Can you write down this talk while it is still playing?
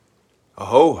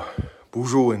Aho,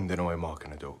 bujo in denoy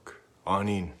makanadok.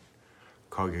 Anin,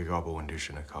 kage gabo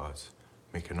indishina cause.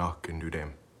 Mekanak and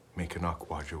dudem, mekanak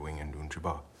wajawing and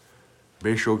dunjaba.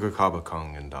 Beshoga kaba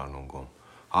kang and danungum.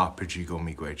 Pijigo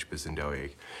migwech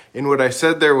bizindoeg. In what I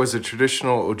said there was a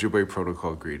traditional Ojibwe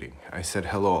protocol greeting. I said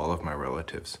hello all of my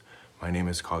relatives. My name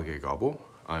is Kage Gabo.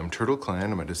 I'm Turtle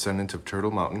Clan. I'm a descendant of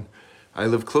Turtle Mountain. I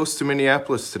live close to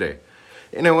Minneapolis today.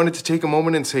 And I wanted to take a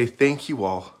moment and say thank you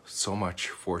all so much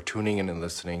for tuning in and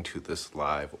listening to this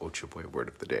live Ojibwe Word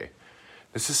of the Day.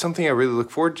 This is something I really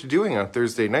look forward to doing on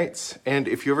Thursday nights. And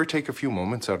if you ever take a few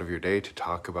moments out of your day to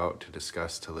talk about, to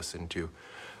discuss, to listen to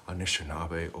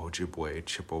Anishinaabe, Ojibwe,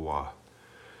 Chippewa,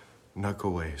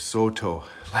 Nakaway, Saulteaux,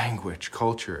 language,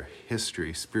 culture,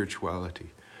 history,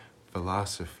 spirituality,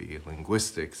 philosophy,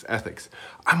 linguistics, ethics,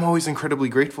 I'm always incredibly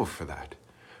grateful for that.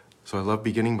 So I love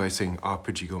beginning by saying,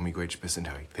 Pijigo migwech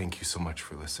bizindoeg. Thank you so much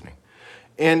for listening.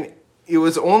 And it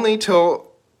was only till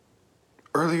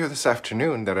earlier this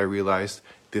afternoon that I realized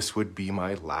this would be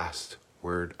my last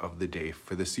word of the day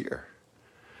for this year.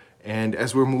 And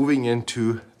as we're moving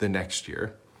into the next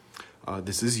year,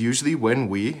 this is usually when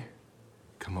we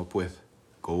come up with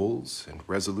goals and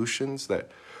resolutions that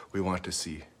we want to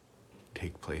see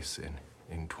take place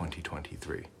in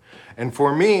 2023. And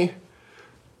for me,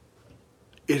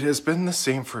 it has been the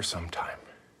same for some time.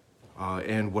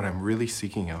 And what I'm really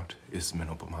seeking out is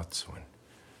Minopamatsuan.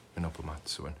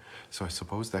 Minopamatsuan. So I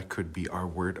suppose that could be our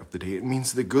word of the day. It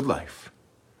means the good life.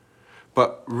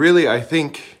 But really, I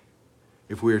think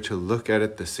if we are to look at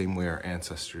it the same way our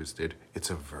ancestors did, it's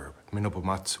a verb.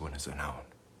 Minopamatsuan is a noun,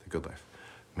 the good life.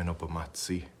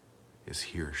 Minopamatsi is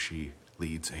he or she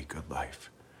leads a good life.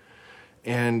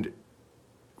 And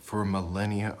for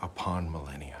millennia upon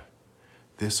millennia,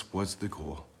 this was the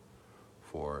goal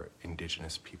for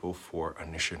Indigenous people, for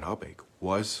Anishinaabe,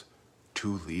 was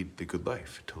to lead the good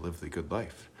life, to live the good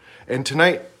life. And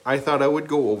tonight, I thought I would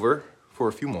go over, for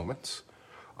a few moments,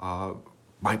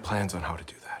 my plans on how to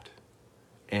do that.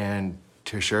 And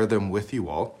to share them with you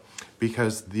all,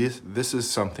 because this is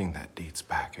something that dates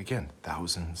back, again,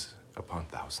 thousands upon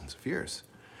thousands of years.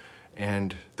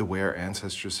 And the way our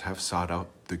ancestors have sought out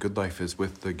the good life is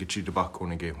with the Gichidabak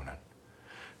Onegewunan.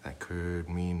 That could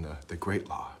mean the great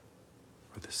law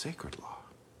or the sacred law.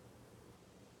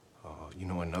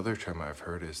 Another term I've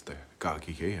heard is the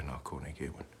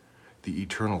Gagigeanakonegewun, the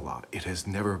eternal law. It has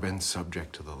never been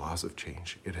subject to the laws of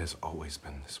change. It has always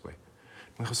been this way.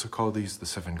 We also call these the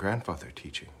seven grandfather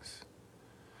teachings.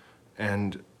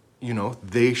 And,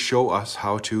 they show us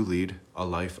how to lead a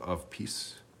life of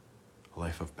peace, a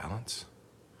life of balance,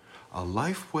 a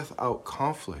life without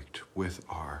conflict with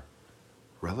our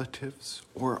relatives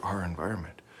or our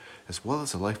environment, as well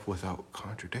as a life without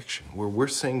contradiction, where we're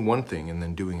saying one thing and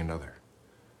then doing another.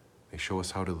 They show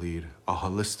us how to lead a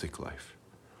holistic life,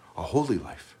 a holy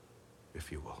life,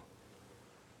 if you will.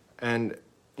 And,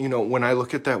 when I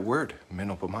look at that word,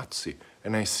 Minopamatsi,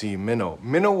 and I see Minnow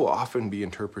will often be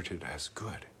interpreted as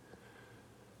good.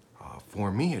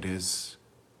 For me, it is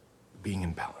being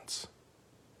in balance.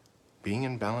 Being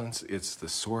in balance, it's the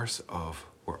source of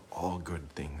where all good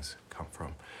things come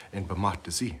from. And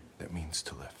Bamatazi, that means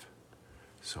to live.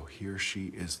 So he or she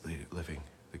is living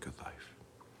the good life.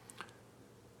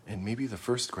 And maybe the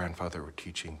first grandfather or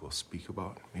teaching we'll speak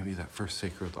about, maybe that first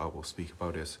sacred law we'll speak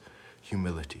about is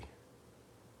humility.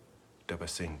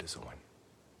 Dabasen Dizoan.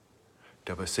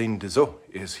 Dabasen Dizo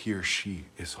is he or she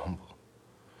is humble.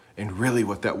 And really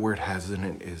what that word has in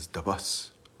it is dabas,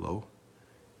 low.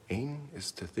 Ain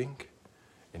is to think,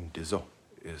 and Dizo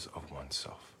is of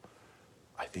oneself.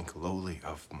 I think lowly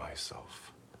of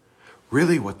myself.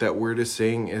 Really what that word is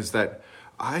saying is that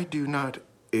I do not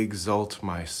exalt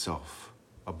myself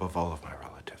above all of my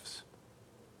relatives.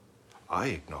 I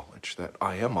acknowledge that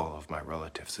I am all of my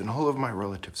relatives, and all of my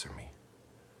relatives are me.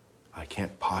 I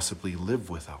can't possibly live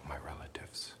without my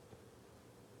relatives.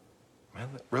 My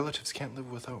relatives can't live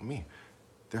without me.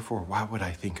 Therefore, why would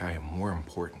I think I am more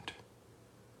important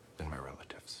than my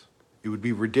relatives? It would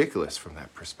be ridiculous from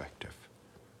that perspective.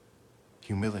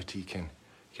 Humility can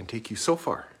take you so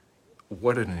far.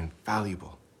 What an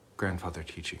invaluable grandfather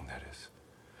teaching that is.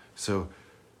 So,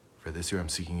 for this year, I'm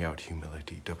seeking out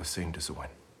humility, Dabasen Dizoan,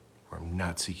 where I'm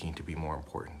not seeking to be more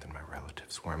important than my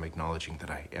relatives, where I'm acknowledging that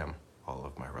I am all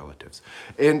of my relatives.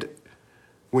 And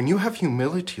when you have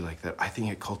humility like that, I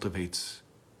think it cultivates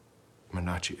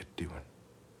Manachi Itduan,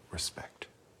 respect.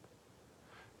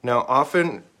 Now,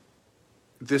 often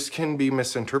this can be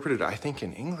misinterpreted, I think,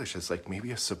 in English as like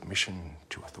maybe a submission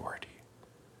to authority,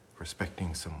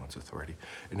 respecting someone's authority.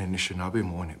 In Anishinaabe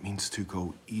Moan, it means to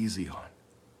go easy on.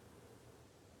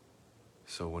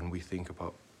 So when we think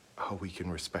about how we can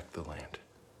respect the land.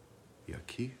 The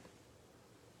Aki,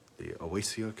 the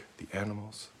Awasiuk, the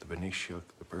animals, the Benishiuk,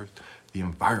 the birth, the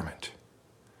environment.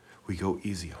 We go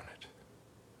easy on it.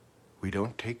 We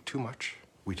don't take too much.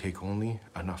 We take only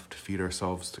enough to feed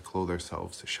ourselves, to clothe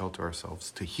ourselves, to shelter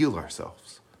ourselves, to heal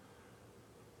ourselves.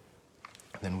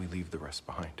 And then we leave the rest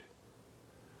behind.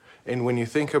 And when you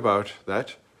think about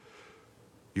that,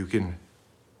 you can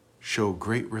show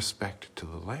great respect to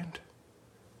the land.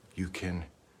 You can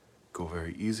go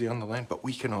very easy on the land, but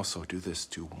we can also do this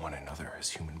to one another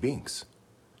as human beings.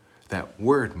 That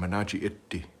word, manaji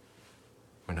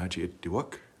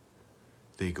ittiwak,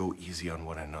 they go easy on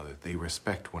one another. They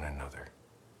respect one another.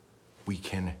 We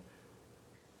can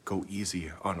go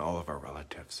easy on all of our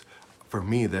relatives. For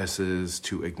me, this is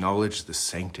to acknowledge the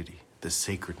sanctity, the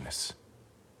sacredness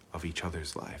of each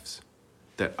other's lives.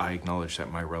 That I acknowledge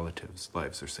that my relatives'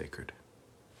 lives are sacred,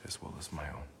 as well as my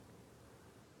own.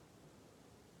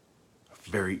 A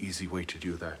very easy way to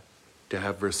do that, to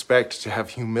have respect, to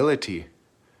have humility,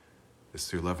 is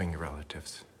through loving your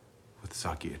relatives with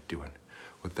Zaki Itduin,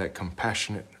 with that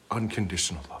compassionate,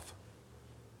 unconditional love.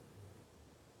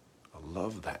 A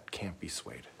love that can't be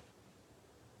swayed.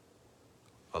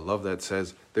 A love that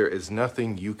says, there is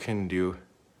nothing you can do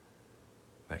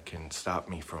that can stop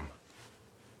me from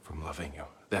loving you.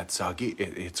 That Zagi,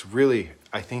 it's really,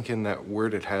 I think in that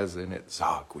word it has in it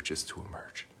Zag, which is to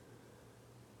emerge.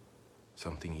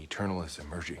 Something eternal is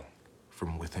emerging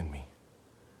from within me.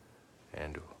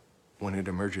 And when it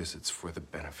emerges, it's for the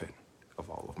benefit of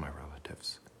all of my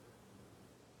relatives.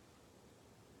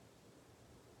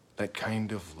 That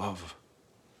kind of love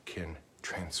can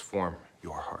transform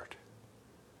your heart,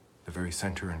 the very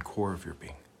center and core of your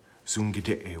being.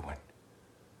 Zungide Ewen.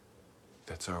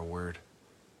 That's our word.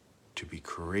 To be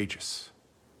courageous,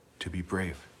 to be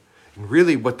brave. And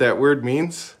really what that word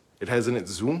means, it has in it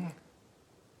zung,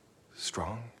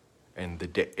 strong, and the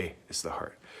de'e is the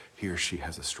heart. He or she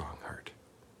has a strong heart.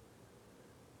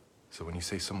 So when you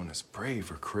say someone is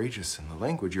brave or courageous in the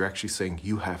language, you're actually saying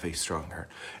you have a strong heart.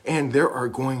 And there are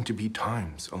going to be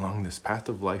times along this path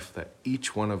of life that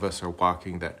each one of us are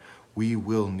walking that we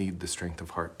will need the strength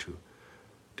of heart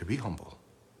to be humble.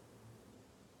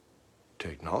 To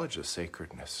acknowledge the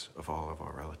sacredness of all of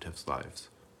our relatives' lives,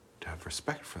 to have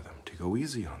respect for them, to go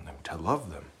easy on them, to love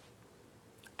them,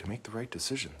 to make the right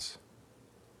decisions.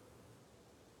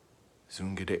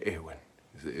 Zungide Ewen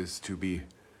is to be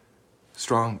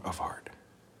strong of heart.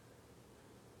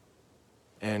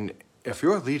 And if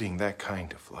you're leading that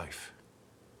kind of life,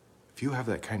 if you have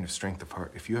that kind of strength of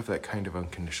heart, if you have that kind of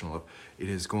unconditional love, it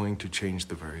is going to change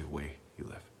the very way you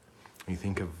live. When you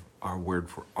think of our word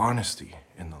for honesty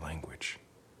in the language,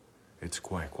 it's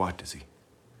guayakwatazi.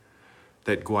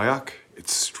 That guayak,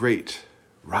 it's straight,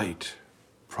 right,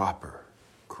 proper,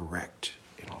 correct,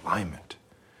 in alignment.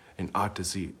 And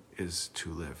atazi is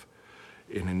to live.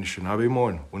 In Anishinaabe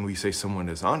Mon, when we say someone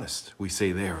is honest, we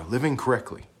say they are living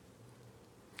correctly.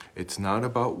 It's not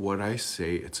about what I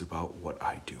say, it's about what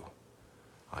I do.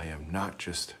 I am not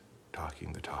just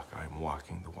talking the talk, I am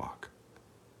walking the walk.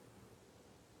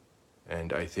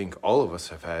 And I think all of us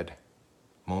have had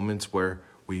moments where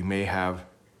we may have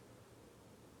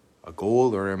a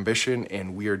goal or ambition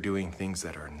and we are doing things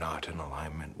that are not in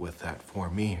alignment with that. For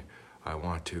me, I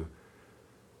want to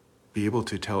be able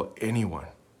to tell anyone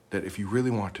that if you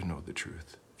really want to know the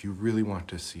truth, if you really want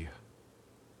to see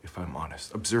if I'm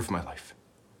honest, observe my life.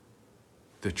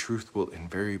 The truth will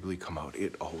invariably come out.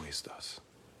 It always does.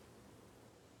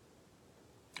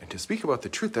 And to speak about the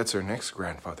truth, that's our next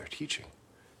grandfather teaching.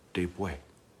 Debwe.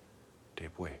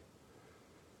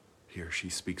 He or she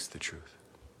speaks the truth.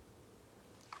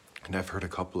 And I've heard a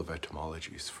couple of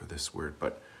etymologies for this word,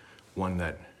 but one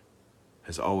that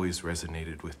has always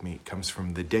resonated with me comes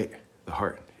from the de, the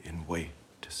heart, in way,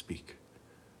 to speak.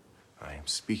 I am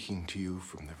speaking to you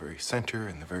from the very center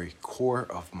and the very core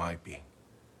of my being.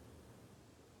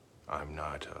 I'm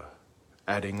not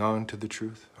adding on to the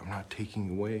truth. I'm not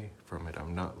taking away from it.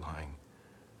 I'm not lying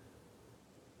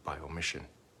by omission.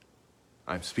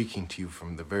 I'm speaking to you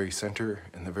from the very center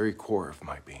and the very core of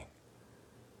my being.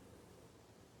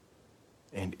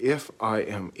 And if I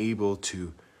am able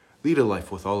to lead a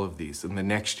life with all of these in the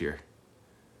next year,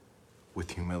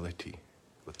 with humility,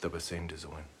 with Dabasem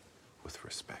Dizuin, with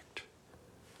respect,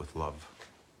 with love,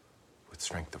 with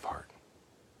strength of heart,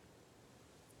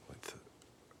 with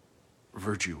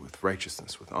virtue, with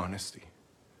righteousness, with honesty,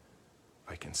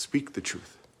 I can speak the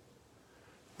truth,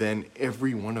 then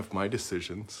every one of my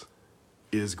decisions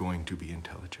is going to be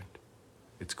intelligent.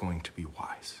 It's going to be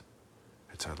wise.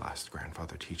 It's our last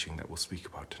grandfather teaching that we'll speak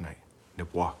about tonight.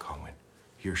 Nibwa Kawin,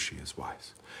 he or she is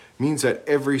wise. It means that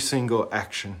every single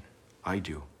action, I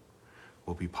do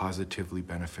will be positively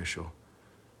beneficial,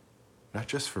 not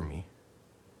just for me,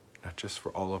 not just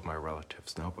for all of my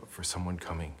relatives now, but for someone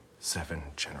coming 7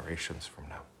 generations from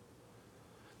now.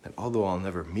 That although I'll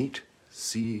never meet,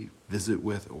 see, visit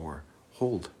with, or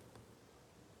hold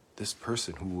this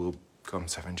person who will come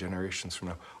 7 generations from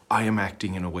now, I am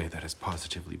acting in a way that is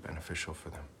positively beneficial for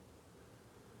them.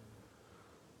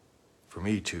 For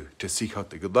me to seek out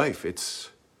the good life, it's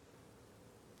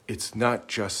not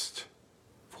just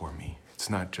for me. It's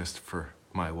not just for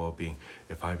my well-being.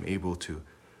 If I'm able to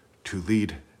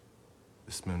lead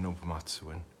this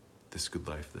Minobumatsu, this good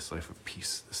life, this life of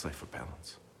peace, this life of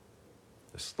balance,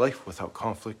 this life without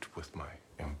conflict with my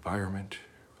environment,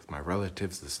 with my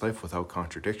relatives, this life without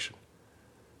contradiction,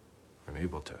 I'm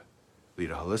able to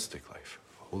lead a holistic life,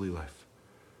 a holy life,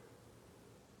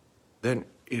 then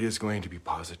it is going to be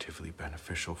positively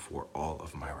beneficial for all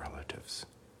of my relatives.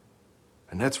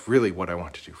 And that's really what I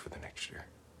want to do for the next year.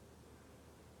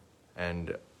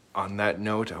 And on that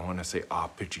note, I want to say,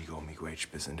 Pichigo Miigwech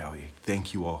Bizendawi.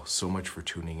 Thank you all so much for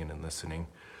tuning in and listening.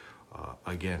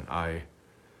 Again,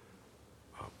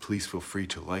 please feel free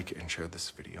to like and share this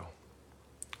video.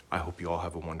 I hope you all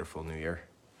have a wonderful new year.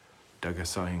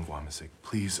 Dagasai Ngwamisik.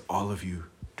 Please, all of you,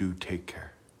 do take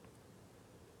care.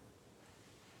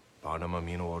 And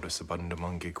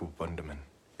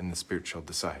the spirit shall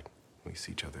decide when we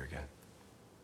see each other again.